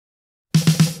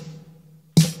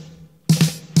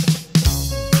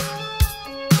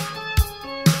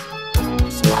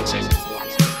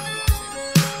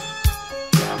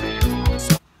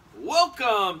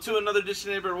welcome to another edition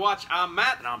of Neighborhood Watch. I'm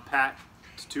Matt. And I'm Pat.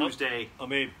 It's Tuesday.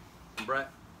 I'm Abe. I'm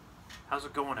Brett. How's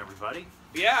it going, everybody?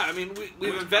 Yeah, I mean,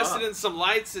 we've invested in some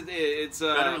lights. It's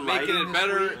making it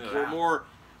better. Yeah. We're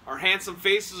our handsome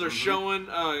faces are showing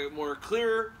more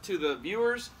clear to the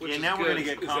viewers. Which Yeah, is now good. we're going to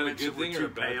get Is comments that a if good we're thing or too a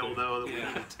bad pale, thing? though. That we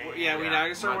Yeah. need to tan. Yeah, we now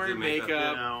can start Might wearing do makeup. You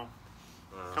makeup. know.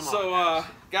 Come on, So,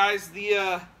 guys,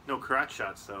 the no crotch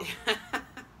shots, though.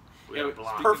 We yeah, have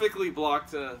blocked. perfectly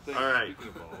blocked thing. All right.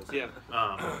 Speaking of balls.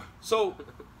 Yeah. So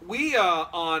we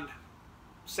on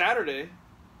Saturday,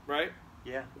 right?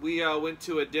 Yeah. We went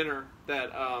to a dinner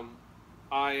that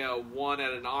I won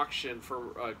at an auction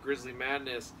for Grizzly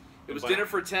Madness. It was By- dinner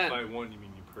for 10. By one, you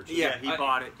mean you purchased? Yeah, He I-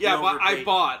 bought it. Yeah, He but I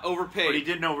overpaid. overpaid. But he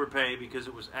didn't overpay because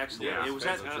it was excellent. Yeah, it was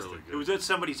that's at really good. it was at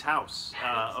somebody's house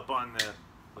up on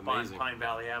Amazing. Pine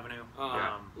Valley Avenue.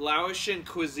 Laotian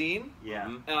cuisine. Yeah.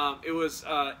 Mhm. It was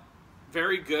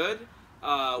very good. We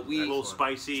A little Excellent.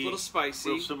 spicy. a little spicy.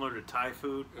 A little similar to Thai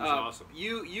food. It was awesome.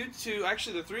 You two,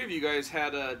 actually, the three of you guys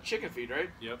had a chicken feed, right?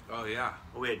 Yep. Oh yeah.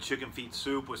 We had chicken feet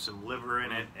soup with some liver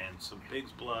in it and some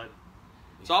pig's blood.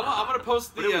 So I'm gonna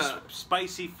post But it was the.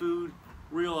 spicy food,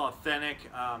 real authentic.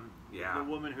 Yeah. The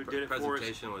woman who did it for us,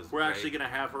 Presentation was we're great. actually going to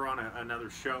have her on another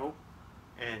show.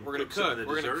 And We're gonna some of cook. the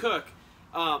We're gonna dessert.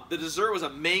 cook. The dessert was a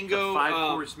It's mango. a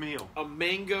 5-course meal. A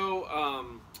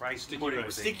mango Rice sticky pudding. rice.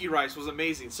 with it. sticky rice was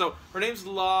amazing. So her name's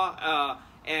Law,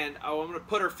 and I'm gonna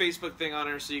put her Facebook thing on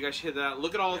her so you guys should hit that.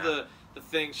 Look at all Yeah. the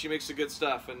things. She makes the good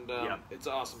stuff, and Yep. it's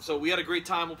awesome. So we had a great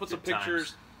time. We'll put some Good times.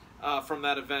 pictures from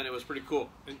that event. It was pretty cool.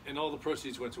 And all the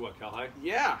proceeds went to what? Cal High?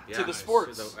 Yeah, Yeah, to the nice.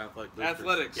 sports, To the athletic boosters.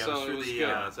 athletics. Yeah, it so was it through was the, good.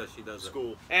 Yeah, that's how she does it.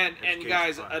 School. And Education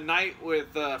guys, fund. a night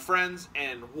with friends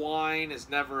and wine is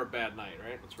never a bad night,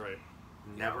 right? That's right.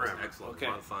 Never Yeah, it was ever. excellent. Okay. A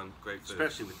lot of fun. Great food.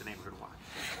 Especially with the neighborhood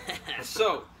watch.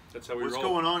 So That's how we What's roll.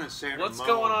 going on in San Ramon? what's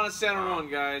going on in San Ramon,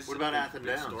 guys? What about Athens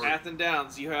Big Downs? story. Athens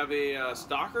Downs? You have a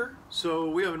stalker. So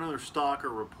we have another stalker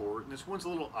report, and this one's a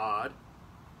little odd.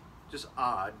 Just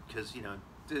odd, because, you know,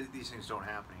 these things don't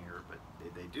happen here, but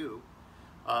they do.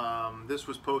 This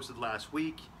was posted last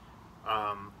week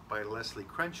by Leslie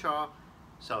Crenshaw,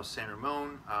 South San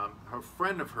Ramon. Her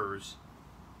friend of hers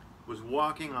was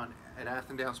walking at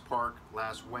Athens Downs Park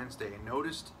last Wednesday and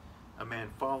noticed a man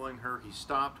following her. He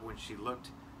stopped when she looked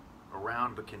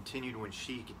around, but continued when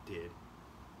she did.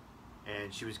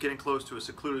 And she was getting close to a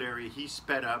secluded area. He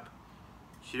sped up.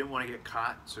 She didn't want to get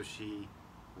caught, so she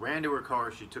ran to her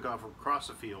car. She took off across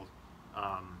the field.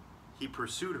 He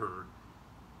pursued her,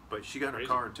 but she got in her Crazy.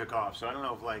 car and took off. So I don't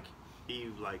know if he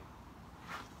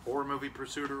horror movie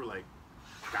pursued her,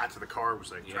 got to the car, was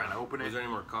trying to open it. Was there any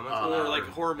more comments? Or like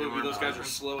a horror any movie, more those guys are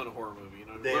comments? slow in a horror movie. You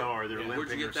know what I They mean? are. They're Yeah. limping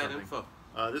Where'd you or get that something.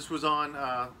 info? This was on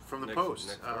from the Nick- Post.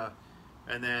 Nick Ford.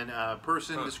 And then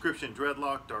person Huh. description: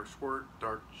 dreadlock, dark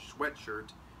sweatshirt,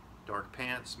 dark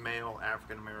pants, male,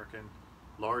 African American,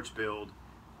 large build.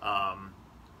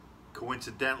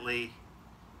 Coincidentally,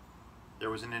 there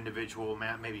was an individual.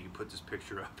 Matt, maybe you can put this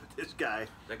picture up.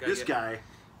 But this guy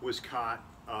was caught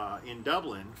in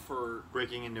Dublin for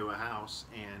breaking into a house,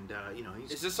 and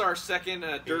Is this our second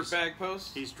dirtbag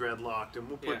post? he's dreadlocked, and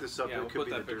we'll put Yeah, this up. yeah, It we'll could put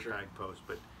be the that picture. dirtbag post,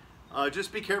 but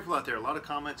just be careful out there. A lot of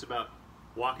comments about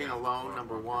walking alone.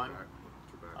 Number one,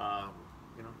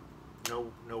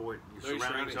 know what your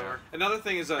surroundings are. Another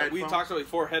thing is we Headphones. talked about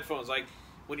before headphones. Like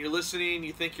when you're listening,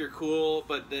 you think you're cool,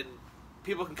 but then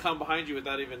people can come behind you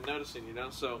without even noticing. You know,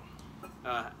 so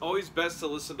always best to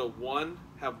listen to one,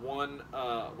 have one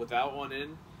without one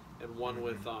in, and one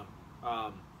with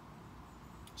on.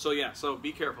 So yeah, so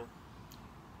be careful.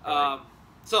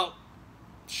 So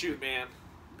shoot, man,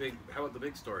 How about the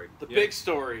big story? the Yeah. big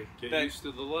story. Get that- used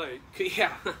to the light.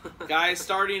 Yeah, guys,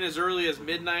 starting as early as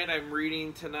midnight. I'm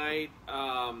reading tonight.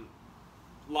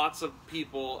 Lots of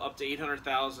people, up to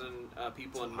 800,000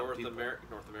 people in Northern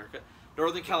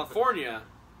Northern California,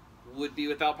 would be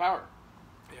without power.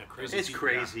 Yeah, crazy. It's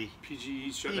crazy.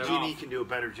 PGE shut that PG&E off. can do a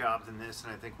better job than this,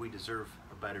 and I think we deserve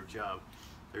a better job.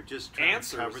 They're just trying to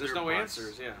Answers. cover There's their no butts.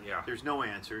 answers. Yeah. Yeah. There's no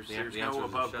answers. The There's answer no is to shut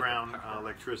above ground the power.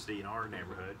 electricity in our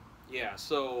neighborhood. Yeah.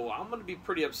 So I'm gonna be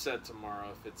pretty upset tomorrow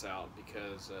if it's out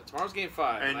because tomorrow's Game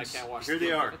 5 and I can't watch. Here the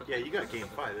they game. are. Yeah, you got Game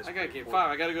 5. That's I got pretty Game important.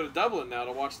 5. I got to go to Dublin now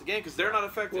to watch the game because they're not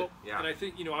affected. Well, Yeah. and I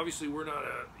think, obviously we're not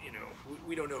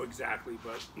we don't know exactly,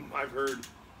 but I've heard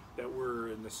that we're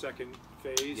in the second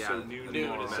phase, Yeah, so the noon noon,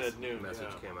 tomorrow. it said noon. The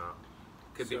message Yeah. came out.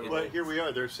 Could So- be. But here we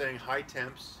are. They're saying high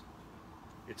temps.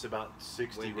 It's about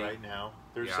 60 Windy. right now.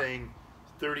 They're Yeah. saying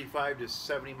 35 to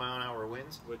 70 mile an hour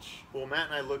winds. Which Well, Matt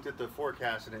and I looked at the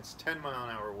forecast, and it's 10 mile an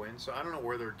hour winds. So I don't know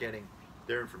where they're getting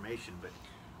their information, but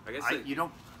I guess you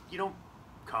don't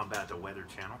combat the Weather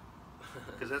Channel.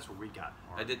 because that's where we got.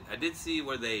 I did see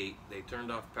where they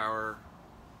turned off power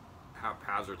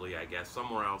haphazardly, I guess.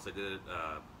 Somewhere else they did it.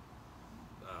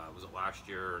 Was it last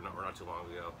year or not too long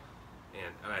ago?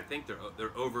 And I think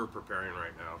they're over preparing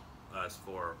right now us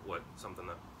for something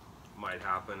that might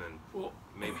happen, and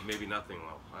maybe nothing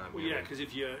will. Well, yeah, because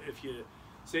if you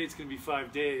say it's going to be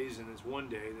 5 days and it's 1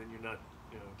 day, then you're not,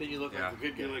 Then you look Yeah. like a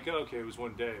good guy. you're like, oh, okay, it was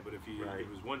 1 day. But if Right. it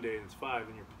was 1 day and it's 5,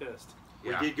 then you're pissed.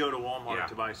 We Yeah. did go to Walmart Yeah.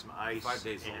 to buy some ice. 5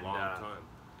 days is a and, long time.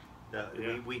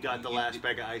 Yeah. We got the You- last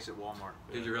bag of ice at Walmart.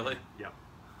 Did you really? Yep.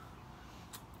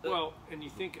 Well, and you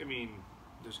think,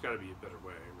 there's got to be a better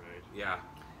way, right? Yeah.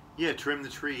 Yeah, trim the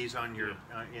trees on your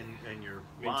in your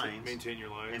lines Maintain your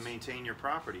lines. and maintain your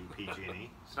property.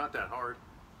 PG&E. It's not that hard.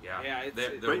 Yeah. Yeah, it's-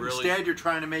 They're it- But really. instead, you're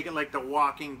trying to make it like The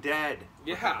Walking Dead.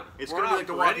 Yeah, It's we're going to be not like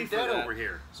The ready Walking for Dead that. over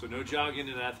here. So no jogging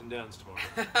in Athens Downs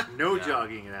tomorrow. No Yeah.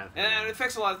 jogging in that. And it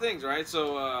affects a lot of things, right?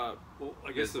 So, Well,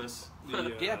 I guess Business.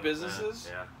 yeah, businesses.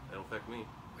 Yeah, it'll affect me.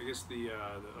 I guess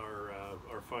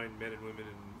our fine men and women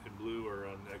in blue are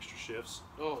on extra shifts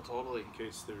Oh, totally. in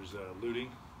case there's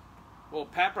looting. Well,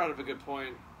 Pat brought up a good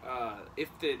point. If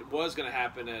it was going to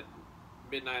happen at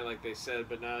midnight, like they said,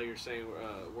 but now you're saying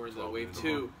we're in the 12 wave in the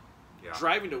 2. Yeah.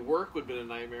 Driving to work would have been a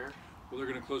nightmare. Well, they're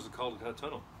going to close the Caldecott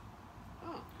Tunnel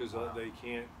Oh, because Wow. they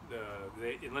can't.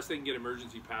 Unless they can get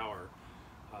emergency power,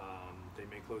 they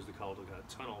may close the Caldecott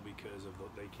Tunnel because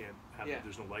they can't have. Yeah.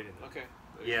 There's no light in it. okay.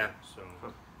 Yeah. So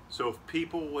So if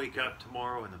people wake up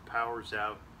tomorrow and the power's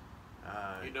out,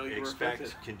 You know you were expect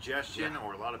affected. congestion Yeah.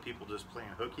 or a lot of people just playing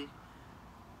hooky.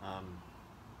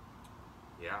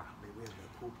 Yeah. Maybe we have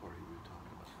that pool party we were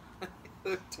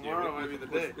talking about. Tomorrow might be the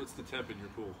day. What's the temp in your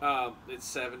pool? It's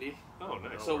 70. Oh,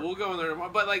 nice. So we'll go in there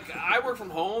tomorrow. But, like, I work from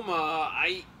home.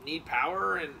 I need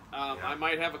power, and Yeah. I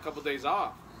might have a couple days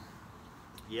off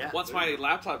Yeah. once my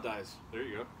laptop dies. There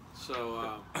you go.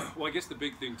 So, Well, I guess the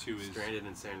big thing too is Stranded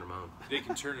in San Ramon. they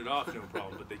can turn it off, no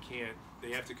problem, but they can't.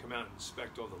 They have to come out and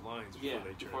inspect all the lines before yeah, they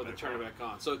turn before it they back turn on. it back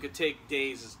on. So it could take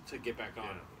days to get back on.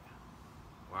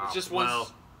 Yeah. Wow. It's just once.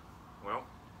 Well, well.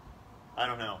 I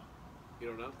don't know. You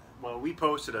don't know? Well, we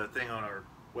posted a thing on our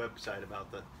website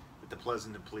about that the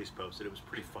Pleasanton police posted. It was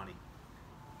pretty funny.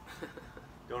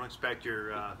 Don't expect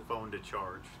your phone to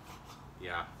charge.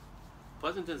 Yeah.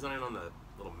 Pleasanton's not even on the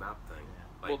little map thing.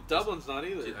 Well, Dublin's not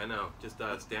either. I know. Just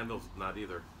Stanville's not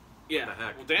either. Yeah. What the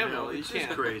heck? Well, damn, You know, you it's just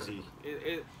can't. crazy.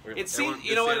 It seems.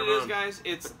 You know what it is, guys?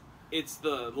 It's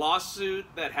the lawsuit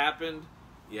that happened.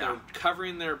 Yeah. They're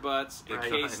covering their butts in Right.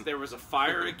 case there was a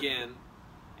fire again,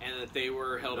 and that they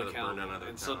were held Another burn accountable. another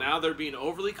And so town. now they're being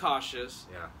overly cautious,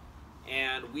 Yeah.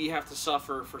 and we have to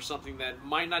suffer for something that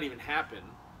might not even happen.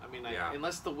 I mean, Yeah.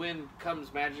 unless the wind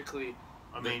comes magically,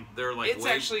 I mean, They're like it's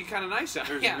way- actually kind of nice out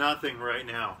here. there's Yeah, nothing right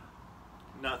now.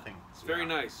 Nothing. it's very Yeah.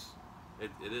 nice. It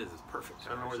is. It's perfect. I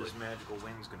don't know where this actually. magical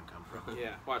wind's going to come from.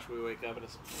 Yeah, watch we wake up and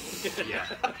it's Yeah.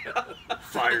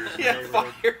 Fires. in the yeah,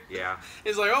 neighborhood. fire. Yeah.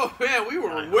 It's like, oh man, we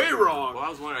were I know. way wrong. Well, I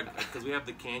was wondering because we have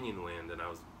the canyon wind, and I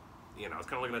was kind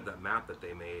of looking at that map that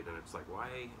they made, and it's like why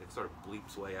it sort of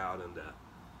bleeps way out into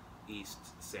East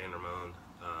San Ramon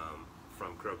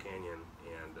from Crow Canyon,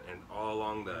 and all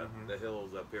along the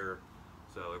hills up here.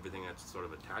 So everything that's sort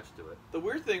of attached to it. The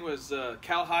weird thing was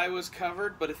Cal High was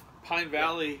covered, but if Pine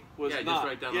Valley was Yeah, just not.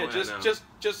 right down the yeah, way, just I know.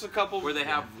 just a couple. Where they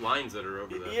have lines that are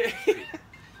over the Yeah. street.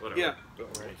 Whatever. Yeah.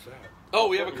 What's that? Oh,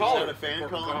 we have a Is caller. that a fan Got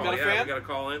calling? Got a yeah, fan? we got a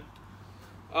call in.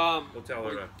 We'll tell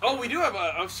her. Oh, we do have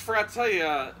a. I forgot to tell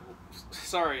you.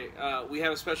 Sorry, we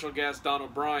have a special guest, Don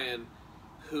O'Brien,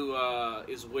 who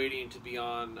is waiting to be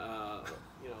on.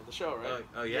 The show, right?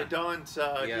 Oh Yeah, yeah. Don's,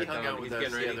 Yeah, he hung Don, out with he's us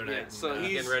getting the ready. other Yeah, night. so and,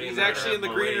 he's, getting ready he's in the actually in the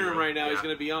green waiting room room. right now. He's Yeah.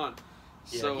 going to be on.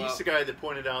 yeah, So, he's the guy that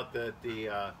pointed out that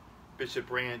the Bishop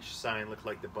Ranch sign looked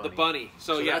like the bunny. the bunny.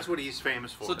 So, yeah. that's what he's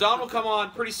famous for. So Don will come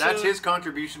on pretty soon. That's his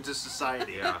contribution to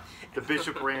society. Yeah. The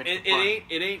Bishop Ranch. It bunny.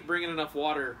 ain't bringing enough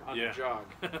water on your Yeah. jog.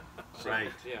 So,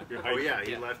 Right. Yeah. You're Oh yeah,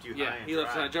 he Yeah. left you high Yeah, and he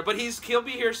left dry. on a job, but he'll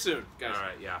be here soon, guys. All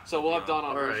right. Yeah. So we'll have Don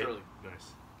on All very right. shortly.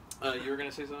 Nice. You were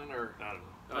gonna say something, or I don't know.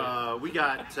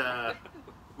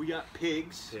 We got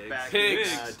pigs, Pigs. back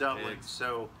Pigs. in Dublin. Pigs.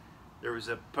 So there was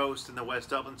a post in the West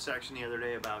Dublin section the other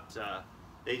day about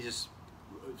they just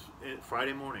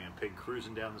Friday morning a pig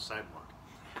cruising down the sidewalk.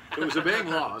 It was obeying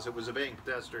laws. It was obeying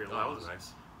pedestrian Oh, that laws. was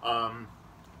nice.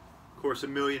 Of course,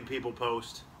 1 million people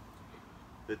post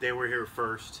that they were here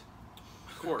first,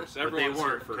 of course, but they everyone's here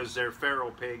weren't because first. they're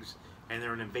feral pigs and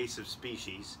they're an invasive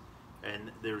species,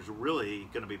 and there's really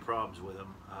going to be problems with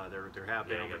them. They're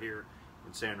happening Yeah, over yeah. here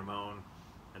in San Ramon,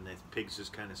 and the pigs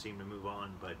just kind of seem to move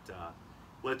on. But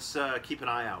let's keep an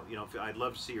eye out. I'd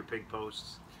love to see your pig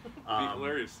posts. It'd be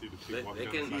hilarious to see the pig walking They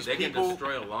down can the they sidewalk. can people-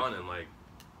 destroy a lawn in like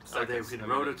seconds. can I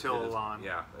mean, rototill it is- on.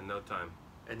 Yeah, in no time.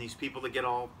 And these people that get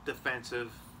all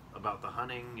defensive about the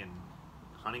hunting and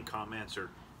hunting comments, or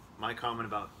my comment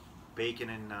about bacon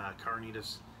and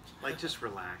carnitas, like, just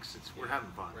relax. We're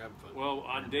having fun. We're having fun. Well,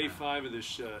 on day 5 of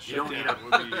this You don't need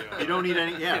shutdown, a- we'll be, You don't need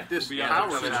any. Yeah, if this we'll be out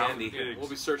power's there out, handy. pigs. We'll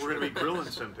be searching we're for going to be grilling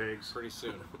some pigs. pretty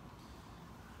soon.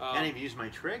 Can't even use my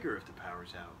Traeger if the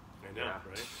power's out. I know, Yeah.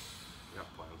 right? We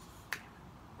got plans.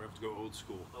 We have to go old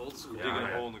school. Old school. Yeah, Digging I a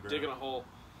got- hole in the ground. Digging a hole.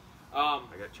 I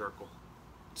got charcoal.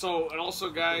 So, and also,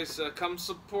 guys, come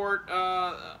support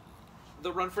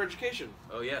the Run for Education.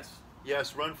 Oh yes.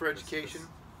 Yes, Run for Education.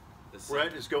 This-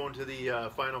 Brett is going to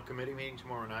the final committee meeting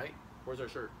tomorrow night. Where's our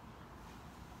shirt?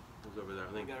 It's over there.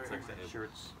 I think got it it's right next to here. him.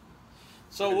 Shirts.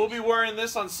 So we'll be wearing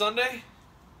this on Sunday.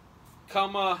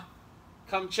 Come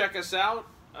check us out,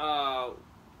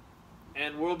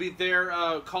 and we'll be there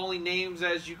calling names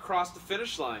as you cross the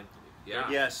finish line. Yeah.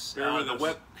 Yes, Bear with the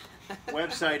us.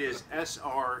 website is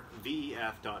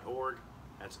srvef.org.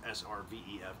 That's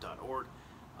srvef.org.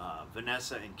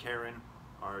 Vanessa and Karen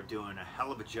are doing a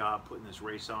hell of a job putting this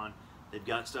race on. They've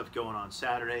got stuff going on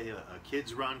Saturday, a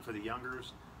kids run for the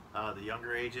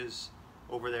younger ages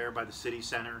over there by the city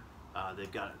center.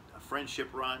 They've got a friendship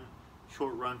run,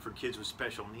 short run for kids with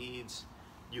special needs.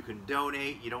 You can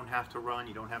donate. You don't have to run.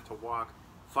 You don't have to walk.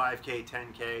 5K,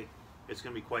 10K. It's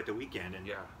going to be quite the weekend. And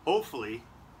Yeah. hopefully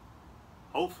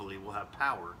we'll have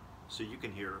power so you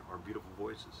can hear our beautiful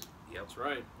voices. Yep. That's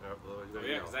right. Yep, otherwise you Oh, gotta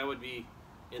yeah, go. because that would be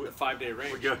in the 5-day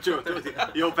range. We go to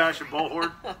the old-fashioned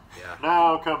bullhorn. Yeah.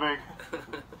 Now coming.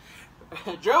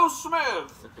 Joe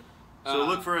Smith. So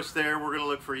look for us there. We're going to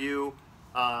look for you.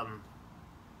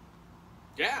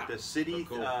 Yeah. The city,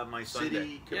 Oh, cool. my Sunday.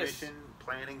 city Yes. commission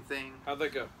planning thing. How'd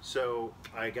that go? So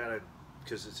I gotta,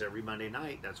 because it's every Monday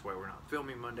night. That's why we're not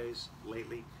filming Mondays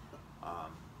lately.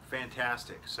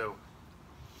 Fantastic. So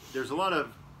there's a lot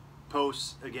of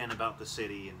posts again about the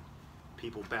city, and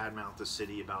people badmouth the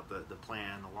city about the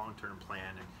plan, the long-term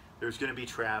plan, and there's going to be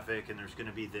traffic, and there's going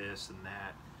to be this and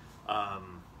that.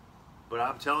 But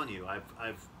I'm telling you,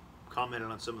 I've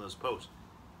commented on some of those posts.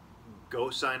 Go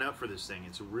sign up for this thing.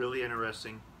 It's really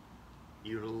interesting.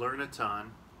 You'll learn a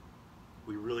ton.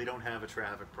 We really don't have a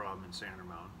traffic problem in San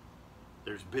Ramon.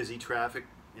 There's busy traffic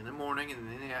in the morning and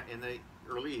in the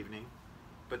early evening,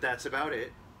 but that's about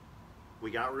it.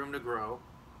 We got room to grow.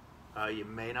 You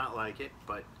may not like it,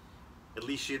 but at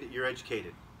least you're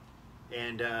educated.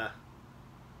 And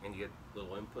And you get a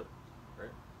little input, right?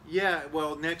 yeah,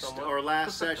 well, Somewhat. our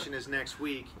last session is next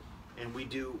week, and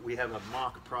we have a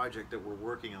mock project that we're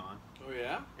working on. Oh,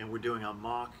 yeah? And we're doing a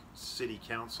mock city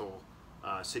council,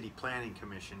 city planning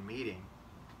commission meeting.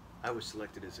 I was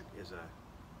selected as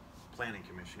a planning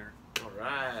commissioner. All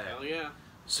right. Hell yeah.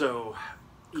 So,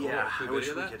 Cool. yeah, Can I we wish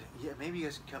video we that? could. Yeah, maybe you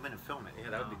guys can come in and film it. Yeah,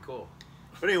 that would be cool.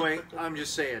 But anyway, I'm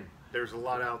just saying, there's a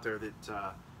lot out there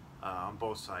that on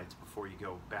both sides. Before you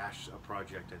go bash a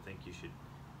project, I think you should.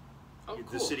 Oh, The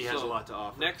cool. city has So a lot to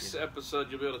offer. Next you know.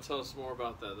 episode, you'll be able to tell us more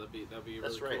about that. That'd be really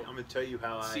That's right. cool. I'm going to tell you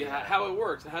how See I. how it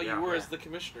works and how Yeah. you were Yeah. as the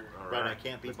commissioner. All Right, I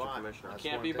can't be Mr. bought. Commissioner. That's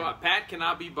Can't one be thing. bought. Pat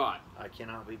cannot be bought. I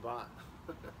cannot be bought.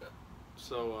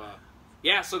 So,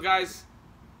 yeah. So, guys,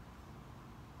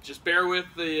 just bear with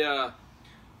the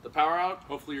power out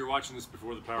Hopefully you're watching this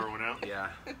before the power went out. Yeah.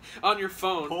 on your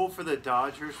phone. Pull for the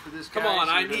Dodgers for this. Come guy, on,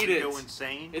 so I he doesn't need it. Go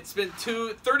insane. It's been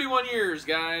 31 years,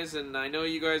 guys, and I know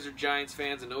you guys are Giants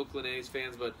fans and Oakland A's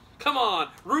fans, but come on,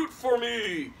 root for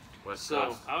me. West So-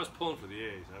 Coast. I was pulling for the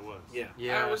A's. I was.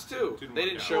 Yeah. I was too. Didn't They work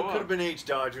didn't out. show Could up. have been H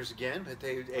Dodgers again, but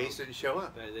Ace didn't show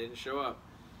up. They didn't show up.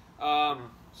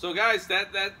 So, guys,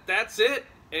 that's it.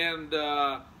 And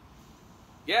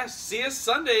yeah, see us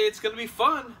Sunday. It's gonna be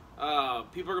fun.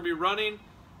 People are gonna be running,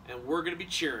 and we're gonna be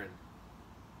cheering.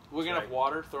 We're gonna That's have right.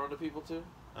 water thrown to people too.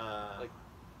 Like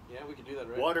Yeah, we can do that,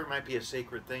 right? water might be a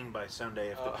sacred thing by Sunday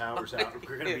if the Oh. power's out.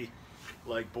 We're gonna be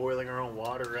like boiling our own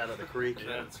water out of the creek.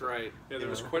 That's right. Yeah, there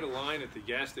was quite a line at the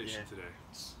gas station Yeah. today.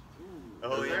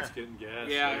 Oh Everyone's yeah. getting gas.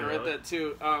 Yeah, I read that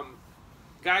too.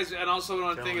 Guys, and also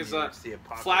one Telling thing is you, it's the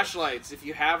apocalypse. flashlights. If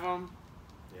you have them,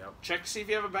 Yep. check to see if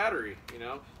you have a battery. You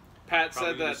know, Pat Probably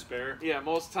said need a that. spare. Yeah,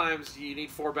 most times you need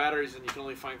 4 batteries and you can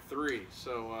only find 3.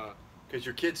 So, Because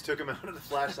your kids took them out of the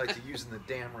flashlight to using the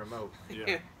damn remote.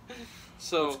 Yeah.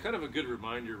 so It's kind of a good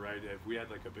reminder, right? If we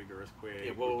had like a big earthquake,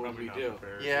 Yeah, what we're would probably we not do?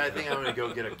 prepared. Yeah, I think I'm gonna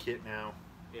go get a kit now.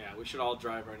 yeah, we should all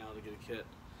drive right now to get a kit.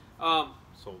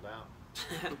 Sold out.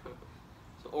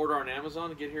 So order on Amazon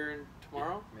to get here in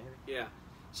tomorrow. Maybe. Yeah.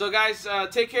 So guys,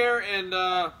 take care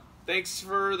and thanks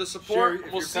for the support. Share,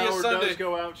 if We'll your see you power Sunday. does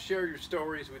go out, share your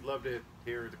stories. We'd love to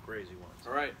hear the crazy ones.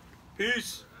 All right.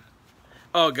 Peace.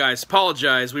 Oh, guys,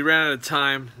 apologize. We ran out of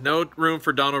time. No room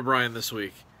for Don O'Brien this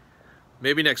week.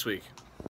 Maybe next week.